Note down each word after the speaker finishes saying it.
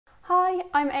Hi,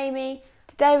 I'm Amy.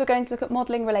 Today we're going to look at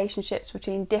modelling relationships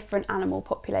between different animal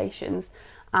populations,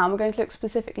 and we're going to look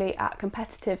specifically at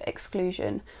competitive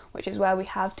exclusion, which is where we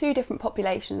have two different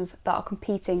populations that are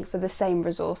competing for the same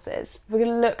resources. We're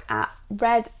going to look at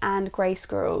red and grey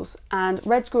squirrels, and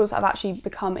red squirrels have actually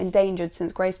become endangered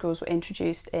since grey squirrels were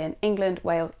introduced in England,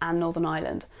 Wales and Northern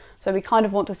Ireland, so we kind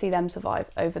of want to see them survive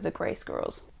over the grey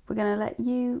squirrels. We're going to let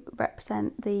U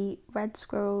represent the red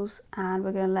squirrels and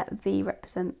we're going to let V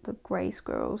represent the grey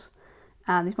squirrels.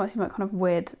 And these might seem like kind of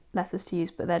weird letters to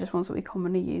use, but they're just ones that we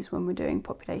commonly use when we're doing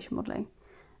population modelling.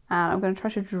 And I'm going to try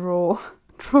to draw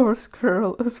a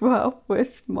squirrel as well,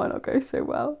 which might not go so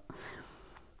well.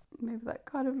 Maybe that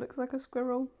kind of looks like a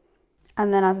squirrel.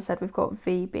 And then, as I said, we've got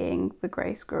V being the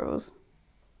grey squirrels.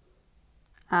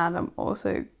 And I'm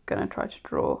also going to try to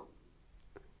draw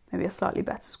maybe a slightly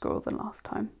better squirrel than last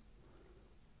time.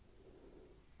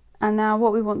 And now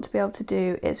what we want to be able to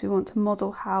do is we want to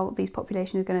model how these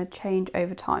populations are going to change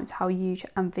over time, so how U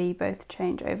and V both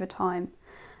change over time.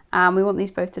 And we want these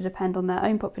both to depend on their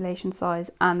own population size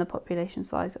and the population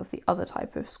size of the other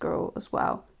type of squirrel as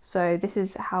well. So this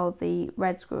is how the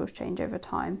red squirrels change over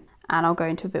time. And I'll go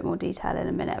into a bit more detail in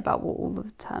a minute about what all of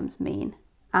the terms mean.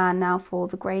 And now for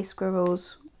the grey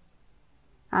squirrels.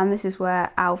 And this is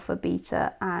where alpha,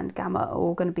 beta and gamma are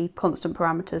all going to be constant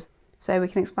parameters. So we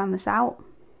can expand this out.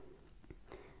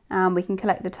 And we can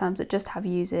collect the terms that just have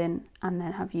U's in and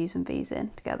then have U's and V's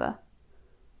in together.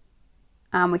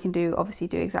 And we can obviously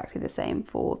do exactly the same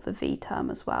for the V term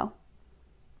as well.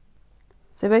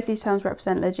 So both these terms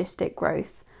represent logistic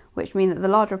growth, which mean that the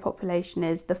larger a population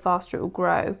is, the faster it will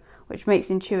grow, which makes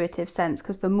intuitive sense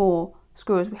because the more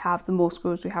squirrels we have, the more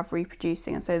squirrels we have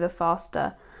reproducing, and so the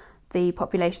faster the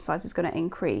population size is going to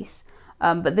increase.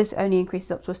 But this only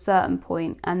increases up to a certain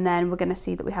point, and then we're going to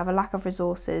see that we have a lack of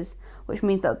resources, which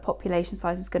means that the population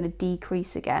size is going to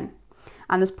decrease again.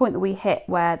 And this point that we hit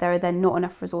where there are then not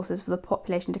enough resources for the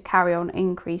population to carry on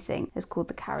increasing is called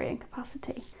the carrying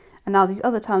capacity. And now these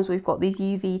other terms we've got, these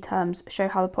UV terms, show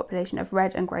how the population of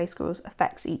red and grey squirrels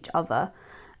affects each other.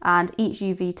 And each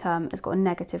UV term has got a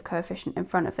negative coefficient in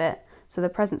front of it. So the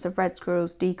presence of red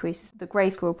squirrels decreases the grey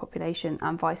squirrel population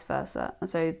and vice versa. And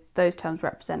so those terms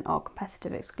represent our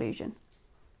competitive exclusion.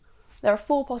 There are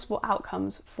four possible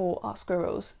outcomes for our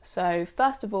squirrels. So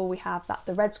first of all, we have that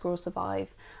the red squirrels survive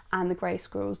and the grey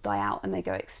squirrels die out and they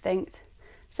go extinct.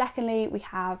 Secondly, we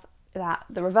have that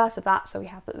the reverse of that. So we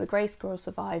have that the grey squirrels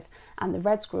survive and the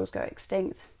red squirrels go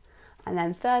extinct. And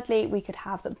then thirdly, we could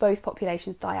have that both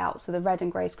populations die out. So the red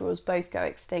and grey squirrels both go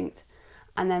extinct.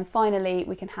 And then finally,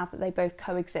 we can have that they both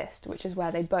coexist, which is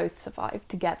where they both survive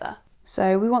together.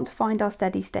 So we want to find our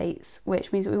steady states,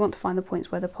 which means that we want to find the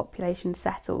points where the population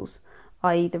settles,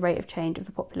 i.e. the rate of change of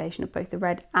the population of both the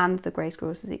red and the grey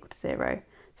squirrels is equal to 0.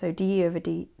 So du over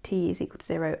dt is equal to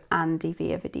 0 and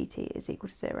dv over dt is equal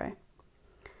to 0.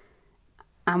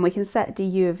 And we can set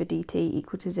du over dt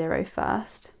equal to 0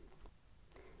 first.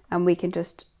 And we can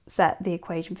just set the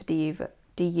equation for du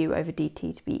over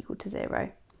dt to be equal to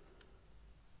 0.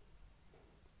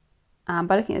 And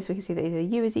by looking at this, we can see that either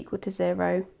u is equal to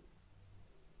 0,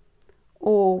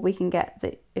 or we can get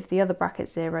that if the other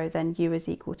bracket's 0, then u is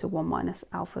equal to 1 minus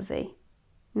alpha v.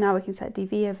 Now we can set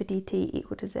dv over dt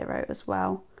equal to 0 as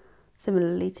well,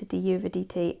 similarly to du over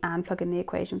dt, and plug in the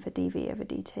equation for dv over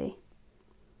dt.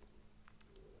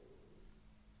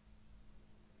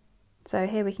 So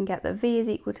here we can get that v is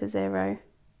equal to 0,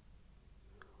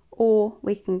 or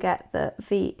we can get that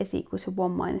v is equal to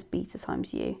 1 minus beta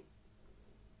times u.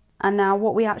 And now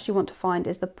what we actually want to find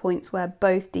is the points where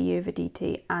both du over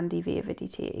dt and dv over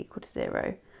dt are equal to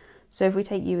 0. So if we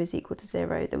take u is equal to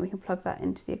 0, then we can plug that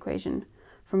into the equation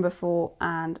from before.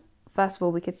 And first of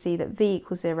all, we could see that v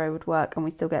equals 0 would work and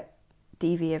we still get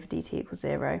dv over dt equals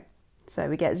 0. So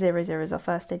we get 0, 0 as our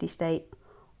first steady state.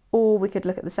 Or we could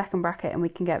look at the second bracket and we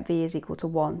can get v is equal to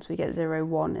 1. So we get 0,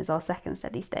 1 is our second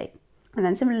steady state. And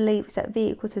then similarly, we set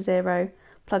v equal to 0,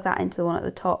 plug that into the one at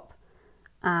the top,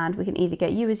 and we can either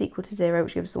get u is equal to 0,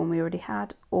 which gives us the one we already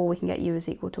had, or we can get u is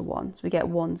equal to 1. So we get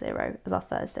 1, 0 as our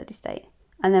third steady state.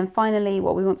 And then finally,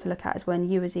 what we want to look at is when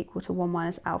u is equal to 1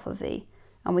 minus alpha v,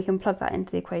 and we can plug that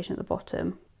into the equation at the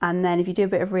bottom. And then if you do a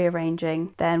bit of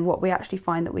rearranging, then what we actually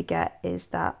find that we get is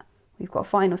that we've got a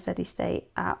final steady state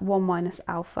at 1 minus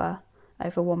alpha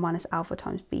over 1 minus alpha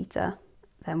times beta,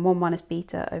 then 1 minus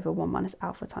beta over 1 minus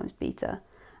alpha times beta.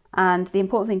 And the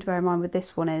important thing to bear in mind with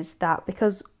this one is that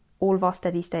because all of our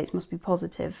steady states must be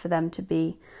positive for them to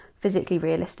be physically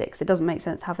realistic, so it doesn't make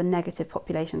sense to have a negative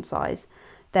population size,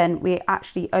 then we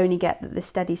actually only get that the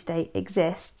steady state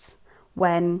exists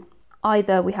when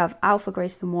either we have alpha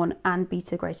greater than 1 and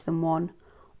beta greater than 1,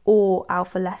 or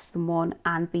alpha less than 1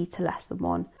 and beta less than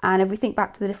 1. And if we think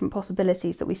back to the different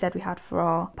possibilities that we said we had for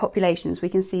our populations, we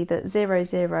can see that 0,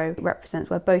 0 represents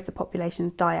where both the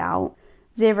populations die out,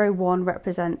 0, 1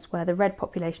 represents where the red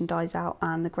population dies out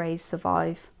and the greys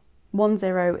survive, 1,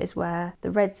 0 is where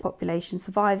the red population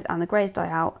survives and the greys die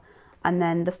out, and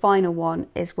then the final one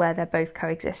is where they're both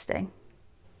coexisting.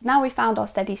 Now we've found our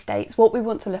steady states, what we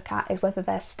want to look at is whether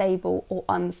they're stable or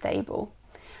unstable.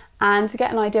 And to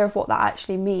get an idea of what that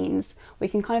actually means, we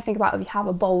can kind of think about if you have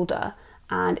a boulder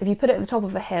and if you put it at the top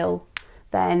of a hill,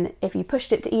 then if you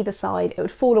pushed it to either side, it would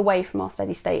fall away from our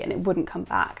steady state and it wouldn't come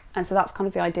back. And so that's kind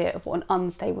of the idea of what an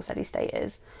unstable steady state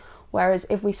is. Whereas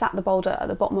if we sat the boulder at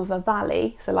the bottom of a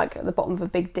valley, so like at the bottom of a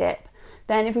big dip,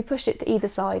 then if we pushed it to either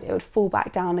side, it would fall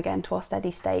back down again to our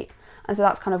steady state. And so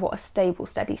that's kind of what a stable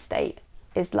steady state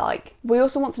is like. We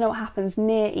also want to know what happens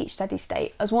near each steady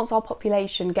state, as once our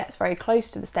population gets very close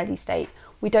to the steady state,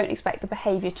 we don't expect the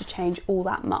behaviour to change all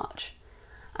that much.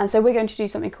 And so we're going to do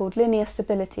something called linear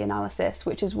stability analysis,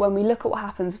 which is when we look at what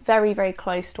happens very, very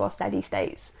close to our steady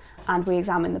states and we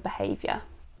examine the behaviour.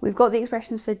 We've got the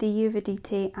expressions for du over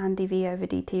dt and dv over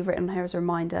dt written here as a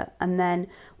reminder, and then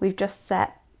we've just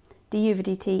set du over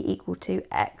dt equal to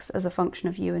x as a function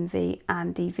of u and v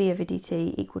and dv over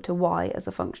dt equal to y as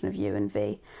a function of u and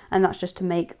v, and that's just to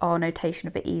make our notation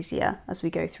a bit easier as we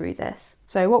go through this.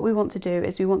 So what we want to do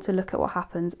is we want to look at what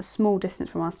happens a small distance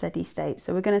from our steady state.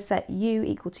 So we're going to set u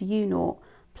equal to u naught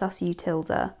plus u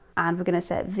tilde, and we're going to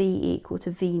set v equal to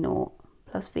v naught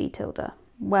plus v tilde,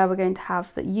 where we're going to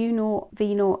have that u naught,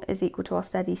 v naught is equal to our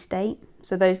steady state.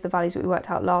 So those are the values that we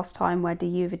worked out last time, where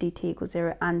du over dt equals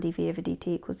 0 and dv over dt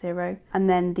equals 0. And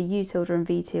then the u tilde and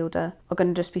v tilde are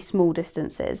going to just be small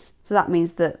distances. So that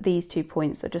means that these 2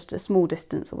 points are just a small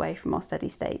distance away from our steady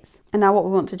states. And now what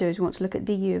we want to do is we want to look at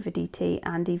du over dt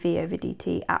and dv over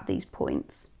dt at these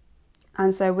points.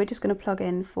 And so we're just going to plug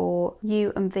in for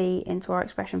u and v into our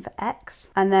expression for x.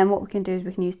 And then what we can do is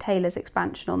we can use Taylor's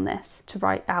expansion on this to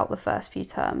write out the first few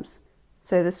terms.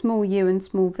 So the small u and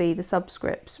small v, the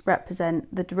subscripts,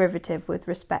 represent the derivative with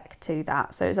respect to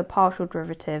that. So it's a partial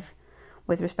derivative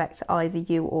with respect to either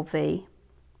u or v.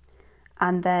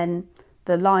 And then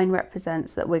the line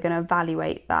represents that we're going to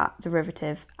evaluate that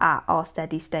derivative at our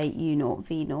steady state u naught,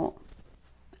 v naught.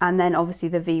 And then obviously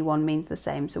the v1 means the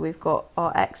same. So we've got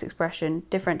our x expression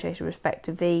differentiated with respect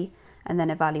to v and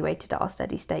then evaluated at our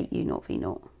steady state u naught, v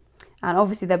naught. And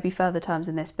obviously there'd be further terms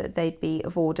in this, but they'd be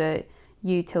of order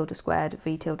u tilde squared,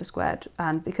 v tilde squared,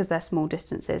 and because they're small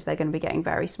distances, they're going to be getting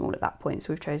very small at that point,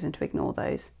 so we've chosen to ignore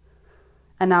those.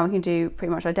 And now we can do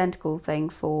pretty much identical thing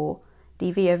for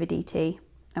dv over dt,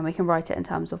 and we can write it in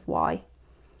terms of y.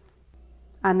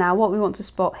 And now what we want to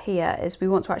spot here is we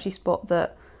want to actually spot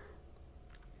that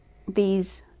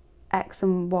these x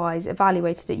and y's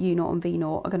evaluated at u naught and v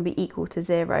naught are going to be equal to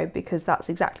 0, because that's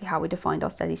exactly how we defined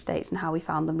our steady states and how we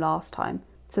found them last time.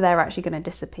 So they're actually going to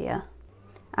disappear.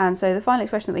 And so the final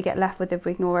expression that we get left with if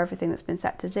we ignore everything that's been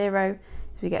set to 0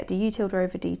 is we get du tilde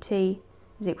over dt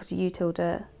is equal to u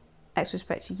tilde x with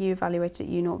respect to u evaluated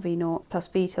at u naught v naught plus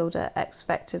v tilde x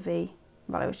vector v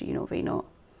evaluated at u naught v naught.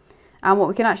 And what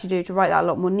we can actually do to write that a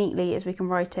lot more neatly is we can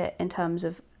write it in terms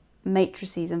of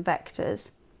matrices and vectors,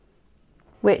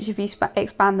 which if you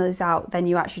expand those out, then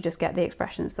you actually just get the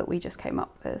expressions that we just came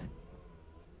up with.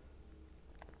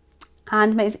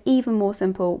 And to make it even more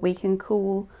simple, we can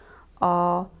call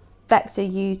our vector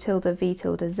u tilde v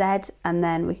tilde z, and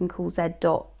then we can call z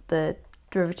dot the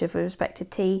derivative with respect to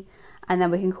t, and then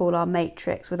we can call our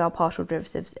matrix with our partial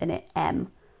derivatives in it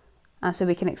m. And so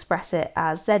we can express it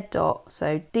as z dot,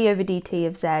 so d over dt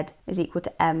of z is equal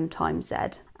to m times z.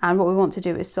 And what we want to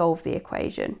do is solve the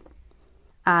equation.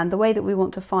 And the way that we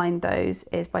want to find those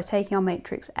is by taking our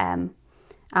matrix m,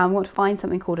 and we want to find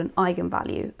something called an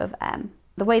eigenvalue of m.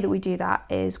 The way that we do that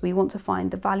is we want to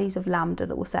find the values of lambda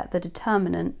that will set the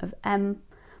determinant of m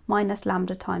minus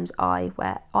lambda times I,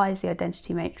 where I is the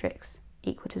identity matrix,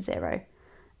 equal to 0.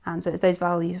 And so it's those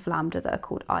values of lambda that are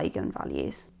called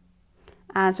eigenvalues.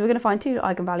 And so we're going to find two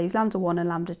eigenvalues, lambda 1 and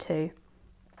lambda 2.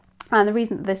 And the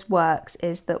reason that this works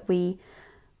is that we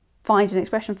find an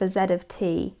expression for z of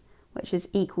t, which is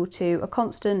equal to a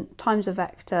constant times a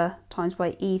vector times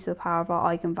by e to the power of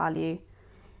our eigenvalue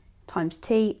times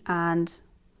t, and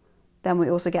then we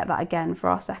also get that again for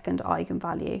our second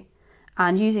eigenvalue.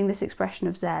 And using this expression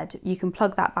of z, you can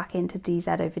plug that back into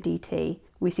dz over dt.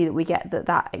 We see that we get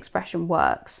that expression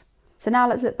works. So now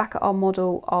let's look back at our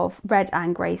model of red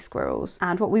and grey squirrels.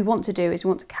 And what we want to do is we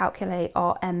want to calculate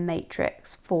our M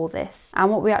matrix for this. And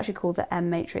what we actually call the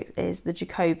M matrix is the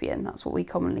Jacobian. That's what we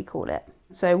commonly call it.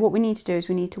 So what we need to do is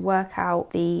we need to work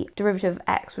out the derivative of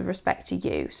x with respect to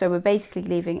u. So we're basically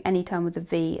leaving any term with a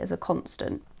v as a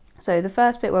constant. So the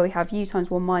first bit where we have u times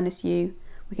 1 minus u,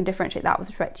 we can differentiate that with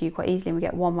respect to u quite easily and we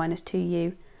get 1 minus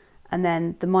 2u. And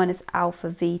then the minus alpha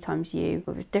v times u,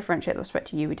 if we differentiate with respect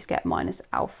to u, we just get minus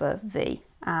alpha v.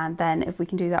 And then if we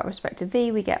can do that with respect to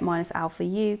v, we get minus alpha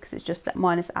u, because it's just that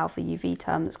minus alpha uv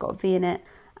term that's got a v in it.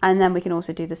 And then we can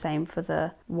also do the same for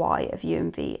the y of u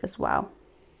and v as well.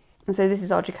 And so this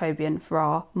is our Jacobian for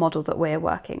our model that we're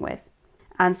working with.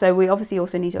 And so we obviously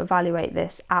also need to evaluate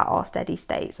this at our steady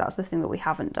states. That's the thing that we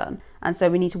haven't done. And so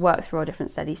we need to work through our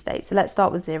different steady states. So let's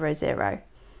start with 0, 0.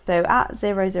 So at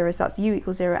 0, 0, so that's u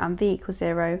equals 0 and v equals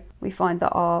 0, we find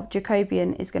that our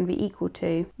Jacobian is going to be equal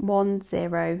to 1,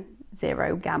 0,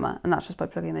 0 gamma. And that's just by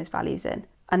plugging those values in.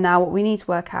 And now what we need to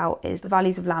work out is the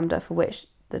values of lambda for which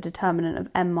the determinant of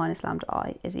m minus lambda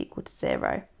I is equal to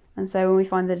 0. And so when we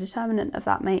find the determinant of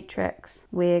that matrix,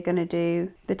 we're going to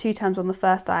do the two terms on the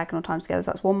first diagonal times together.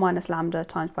 So that's 1 minus lambda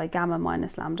times by gamma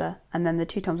minus lambda. And then the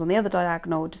two terms on the other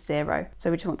diagonal are just 0. So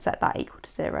we just want to set that equal to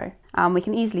 0. And we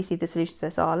can easily see the solution to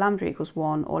this are lambda equals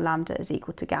 1 or lambda is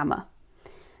equal to gamma.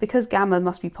 Because gamma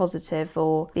must be positive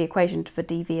for the equation for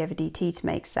dv over dt to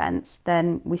make sense,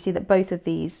 then we see that both of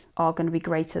these are going to be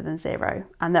greater than 0.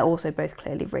 And they're also both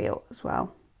clearly real as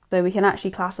well. So we can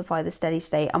actually classify the steady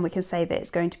state and we can say that it's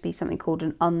going to be something called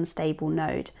an unstable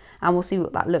node. And we'll see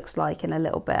what that looks like in a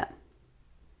little bit.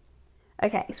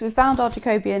 Okay, so we've found our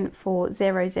Jacobian for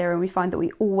 0, 0 and we find that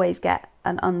we always get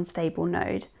an unstable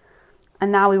node. And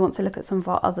now we want to look at some of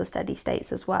our other steady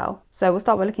states as well. So we'll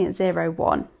start by looking at 0,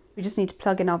 1. We just need to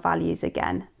plug in our values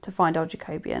again to find our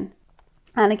Jacobian.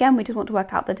 And again, we just want to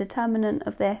work out the determinant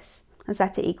of this and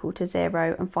set it equal to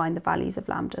 0 and find the values of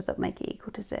lambda that make it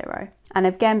equal to 0. And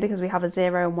again, because we have a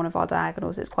 0 in one of our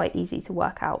diagonals, it's quite easy to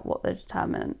work out what the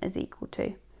determinant is equal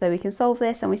to. So we can solve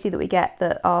this and we see that we get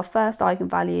that our first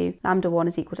eigenvalue, lambda 1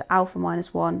 is equal to alpha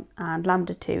minus 1 and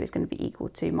lambda 2 is going to be equal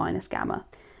to minus gamma.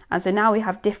 And so now we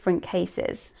have different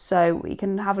cases. So we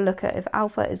can have a look at if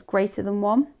alpha is greater than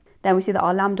 1, then we see that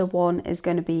our lambda 1 is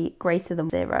going to be greater than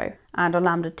 0 and our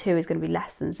lambda 2 is going to be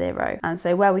less than 0. And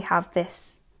so where we have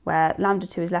this, where lambda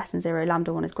 2 is less than 0,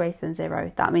 lambda 1 is greater than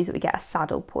 0, that means that we get a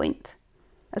saddle point.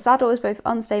 A saddle is both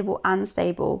unstable and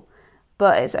stable,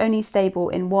 but it's only stable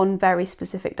in one very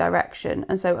specific direction,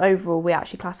 and so overall we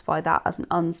actually classify that as an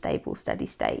unstable steady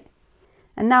state.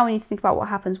 And now we need to think about what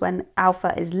happens when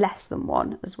alpha is less than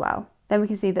 1 as well. Then we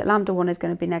can see that lambda 1 is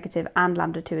going to be negative and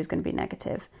lambda 2 is going to be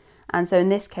negative. And so in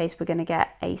this case we're going to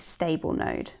get a stable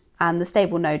node, and the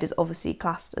stable node is obviously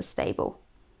classed as stable.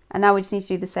 And now we just need to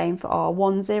do the same for our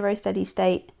 1, 0 steady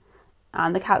state,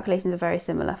 and the calculations are very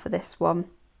similar for this one.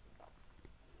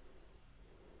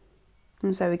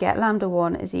 And so we get lambda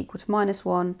 1 is equal to minus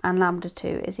 1 and lambda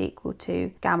 2 is equal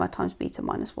to gamma times beta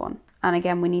minus 1. And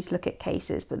again, we need to look at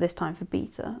cases, but this time for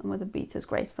beta and whether beta is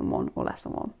greater than 1 or less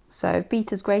than 1. So if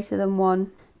beta is greater than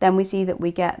 1, then we see that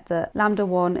we get that lambda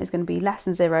 1 is going to be less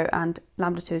than 0 and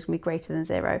lambda 2 is going to be greater than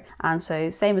 0. And so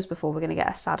same as before, we're going to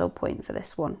get a saddle point for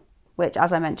this one, which,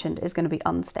 as I mentioned, is going to be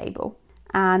unstable.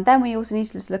 And then we also need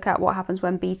to just look at what happens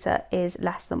when beta is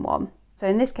less than 1. So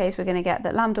in this case, we're going to get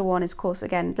that lambda 1 is, of course,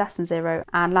 again, less than 0,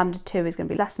 and lambda 2 is going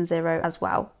to be less than 0 as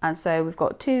well. And so we've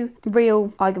got two real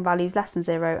eigenvalues less than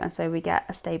 0, and so we get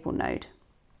a stable node.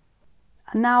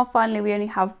 And now, finally, we only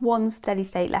have one steady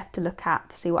state left to look at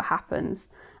to see what happens.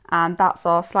 And that's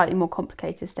our slightly more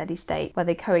complicated steady state where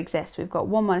they coexist. We've got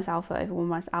 1 minus alpha over 1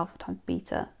 minus alpha times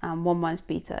beta and 1 minus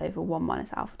beta over 1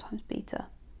 minus alpha times beta.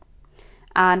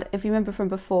 And if you remember from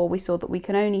before, we saw that we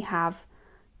can only have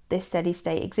this steady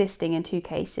state existing in two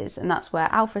cases, and that's where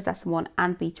alpha is less than 1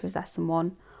 and beta is less than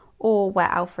 1, or where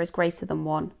alpha is greater than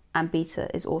 1 and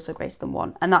beta is also greater than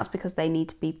 1. And that's because they need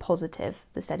to be positive,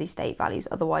 the steady state values,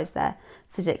 otherwise they're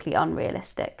physically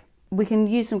unrealistic. We can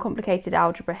use some complicated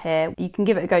algebra here. You can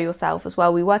give it a go yourself as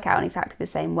well. We work out in exactly the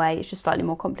same way, it's just slightly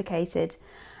more complicated.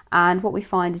 And what we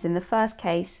find is in the first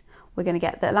case, we're going to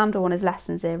get that lambda 1 is less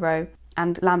than 0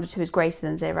 and lambda 2 is greater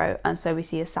than 0, and so we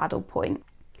see a saddle point.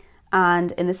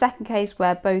 And in the second case,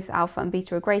 where both alpha and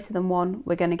beta are greater than 1,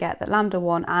 we're going to get that lambda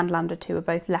 1 and lambda 2 are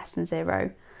both less than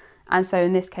 0. And so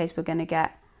in this case, we're going to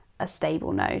get a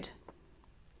stable node.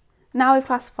 Now we've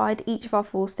classified each of our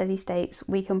four steady states,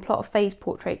 we can plot a phase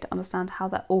portrait to understand how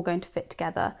they're all going to fit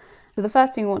together. So the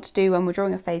first thing we want to do when we're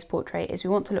drawing a phase portrait is we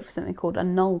want to look for something called a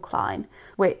nullcline,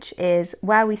 which is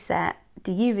where we set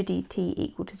du over dt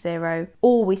equal to 0,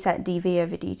 or we set dv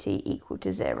over dt equal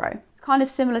to 0. It's kind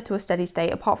of similar to a steady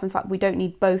state, apart from the fact we don't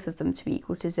need both of them to be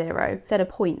equal to 0. Instead of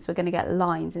points, we're going to get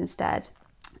lines instead.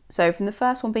 So from the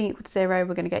first one being equal to 0,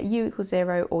 we're going to get u equals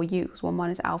 0 or u equals 1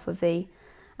 minus alpha v.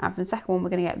 And from the second one, we're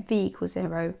going to get v equals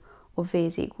 0, or v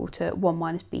is equal to 1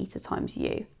 minus beta times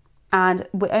u. And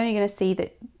we're only going to see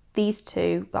that these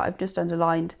two that I've just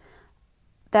underlined,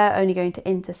 they're only going to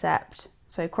intercept,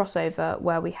 so crossover,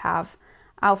 where we have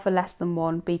alpha less than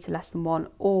 1, beta less than 1,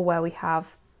 or where we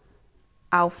have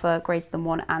alpha greater than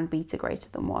 1 and beta greater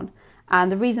than 1. And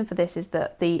the reason for this is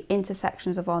that the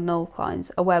intersections of our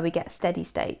nullclines are where we get steady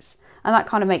states. And that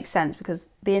kind of makes sense because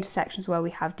the intersections where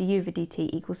we have du over dt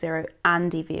equals 0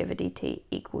 and dv over dt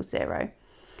equals 0.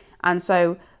 And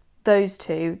so those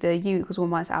two, the u equals 1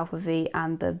 minus alpha v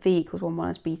and the v equals 1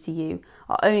 minus beta u,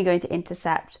 are only going to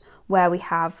intercept where we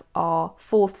have our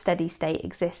fourth steady state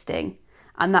existing.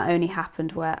 And that only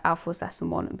happened where alpha was less than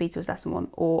 1 and beta was less than 1,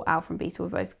 or alpha and beta were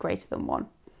both greater than 1.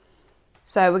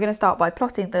 So we're going to start by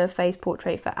plotting the phase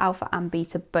portrait for alpha and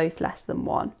beta both less than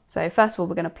 1. So first of all,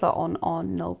 we're going to plot on our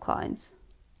nullclines.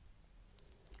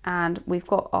 And we've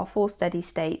got our four steady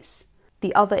states.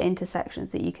 The other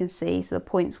intersections that you can see, so the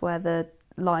points where the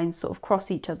lines sort of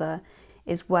cross each other,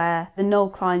 is where the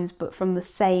nullclines, but from the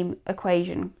same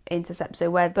equation, intercept. So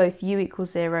where both u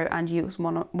equals 0 and u equals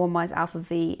 1 minus alpha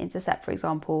v intercept, for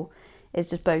example,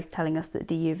 is just both telling us that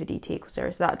du over dt equals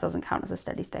 0. So that doesn't count as a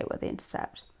steady state where they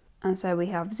intercept. And so we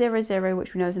have 0, 0,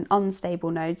 which we know is an unstable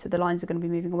node, so the lines are going to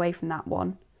be moving away from that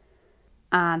one.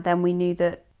 And then we knew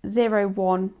that 0,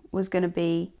 1 was going to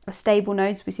be a stable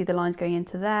node, so we see the lines going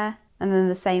into there. And then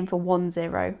the same for 1,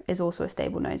 0 is also a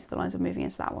stable node, so the lines are moving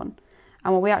into that one.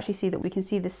 And what we actually see, that we can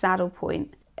see the saddle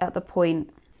point at the point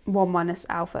 1 minus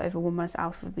alpha over 1 minus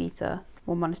alpha beta,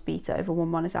 1 minus beta over 1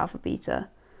 minus alpha beta,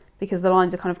 because the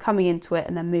lines are kind of coming into it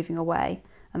and then moving away,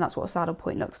 and that's what a saddle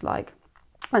point looks like.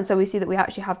 And so we see that we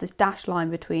actually have this dashed line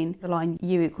between the line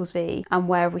u equals v, and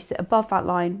wherever we sit above that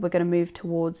line, we're going to move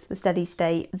towards the steady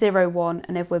state 0, 1,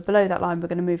 and if we're below that line, we're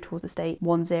going to move towards the state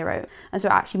 1, 0. And so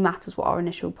it actually matters what our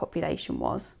initial population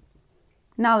was.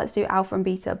 Now let's do alpha and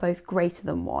beta are both greater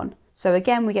than 1. So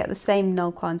again, we get the same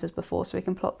nullclines as before, so we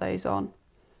can plot those on.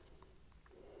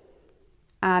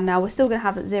 And now we're still going to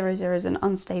have that 0, 0 is an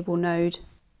unstable node,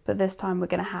 but this time we're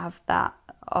going to have that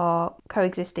our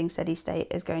coexisting steady state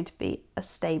is going to be a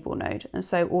stable node, and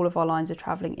so all of our lines are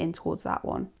travelling in towards that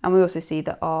one. And we also see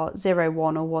that our 0,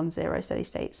 1 or 1, 0 steady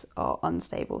states are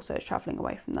unstable, so it's travelling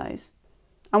away from those.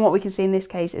 And what we can see in this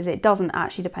case is it doesn't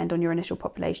actually depend on your initial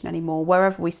population anymore.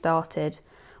 Wherever we started,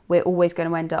 we're always going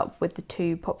to end up with the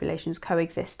two populations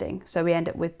coexisting, so we end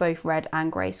up with both red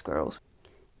and grey squirrels.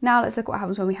 Now let's look at what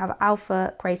happens when we have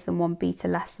alpha greater than 1, beta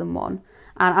less than 1.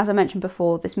 And as I mentioned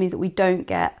before, this means that we don't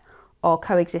get our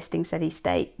coexisting steady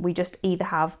state. We just either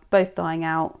have both dying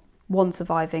out, one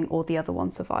surviving or the other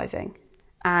one surviving.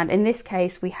 And in this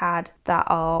case, we had that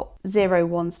our 0,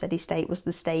 1 steady state was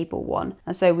the stable one.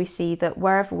 And so we see that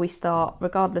wherever we start,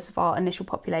 regardless of our initial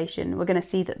population, we're going to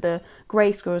see that the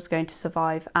grey squirrels are going to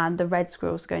survive and the red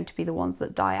squirrels are going to be the ones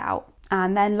that die out.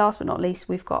 And then last but not least,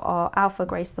 we've got our alpha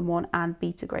greater than 1 and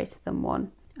beta greater than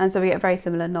 1. And so we get very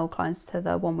similar nullclines to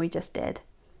the one we just did.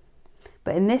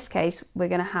 But in this case, we're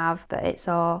going to have that it's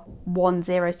our 1,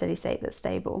 0 steady state that's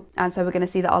stable. And so we're going to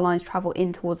see that our lines travel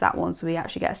in towards that one. So we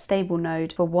actually get a stable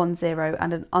node for 1, 0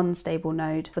 and an unstable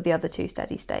node for the other two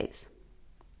steady states.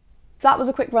 So that was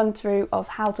a quick run through of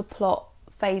how to plot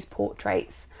phase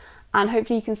portraits. And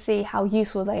hopefully you can see how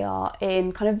useful they are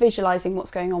in kind of visualising what's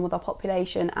going on with our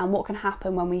population and what can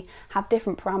happen when we have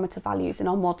different parameter values in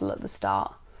our model at the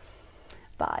start.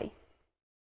 Bye.